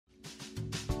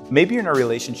Maybe you're in a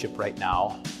relationship right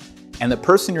now, and the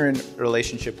person you're in a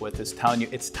relationship with is telling you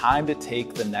it's time to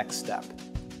take the next step.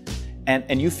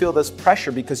 And you feel this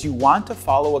pressure because you want to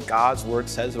follow what God's word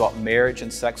says about marriage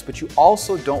and sex, but you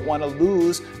also don't want to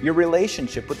lose your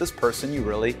relationship with this person you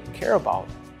really care about.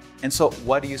 And so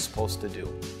what are you supposed to do?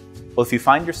 Well, if you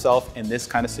find yourself in this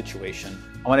kind of situation,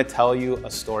 I want to tell you a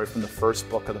story from the first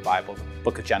book of the Bible, the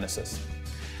book of Genesis.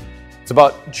 It's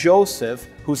about Joseph,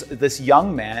 who's this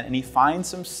young man, and he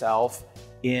finds himself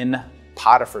in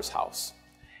Potiphar's house.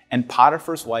 And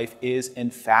Potiphar's wife is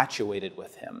infatuated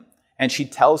with him. And she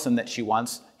tells him that she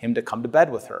wants him to come to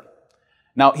bed with her.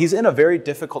 Now, he's in a very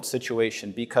difficult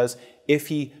situation because if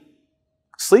he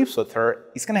sleeps with her,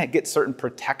 he's going to get certain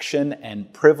protection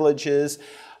and privileges.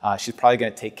 She's probably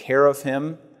going to take care of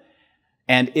him.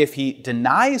 And if he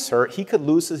denies her, he could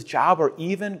lose his job or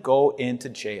even go into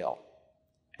jail.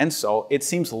 And so it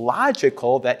seems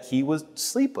logical that he would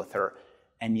sleep with her,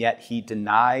 and yet he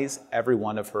denies every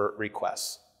one of her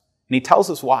requests. And he tells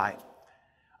us why.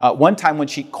 One time when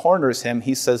she corners him,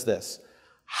 he says this,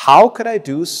 "How could I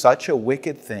do such a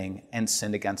wicked thing and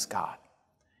sin against God?"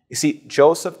 You see,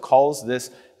 Joseph calls this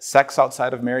sex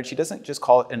outside of marriage. He doesn't just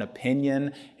call it an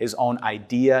opinion, his own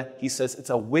idea. He says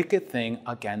it's a wicked thing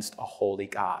against a holy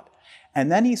God. And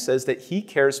then he says that he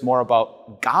cares more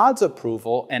about God's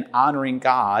approval and honoring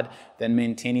God than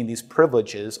maintaining these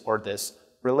privileges or this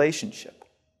relationship.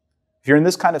 If you're in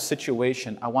this kind of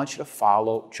situation, I want you to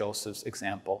follow Joseph's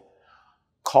example.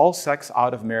 Call sex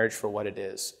out of marriage for what it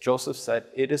is. Joseph said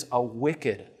it is a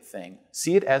wicked thing.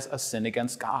 See it as a sin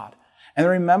against God. And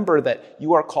remember that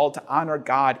you are called to honor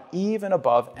God even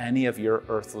above any of your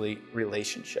earthly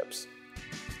relationships.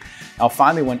 Now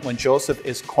finally, when Joseph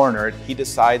is cornered, he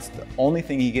decides the only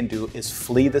thing he can do is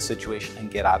flee the situation and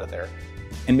get out of there.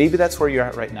 And maybe that's where you're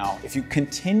at right now. If you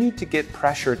continue to get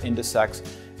pressured into sex,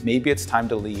 maybe it's time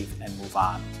to leave and move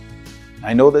on.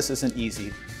 I know this isn't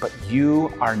easy, but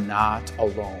you are not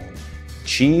alone.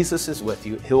 Jesus is with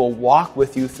you. He will walk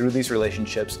with you through these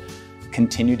relationships.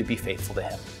 Continue to be faithful to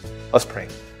him. Let's pray.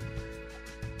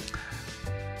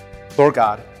 Lord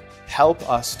God, help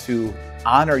us to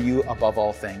honor you above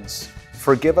all things.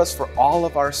 Forgive us for all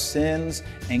of our sins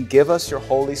and give us your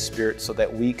Holy Spirit so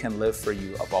that we can live for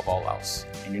you above all else.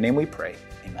 In your name we pray.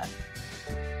 Amen.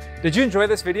 Did you enjoy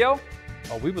this video?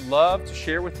 Well, we would love to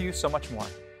share with you so much more.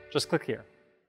 Just click here.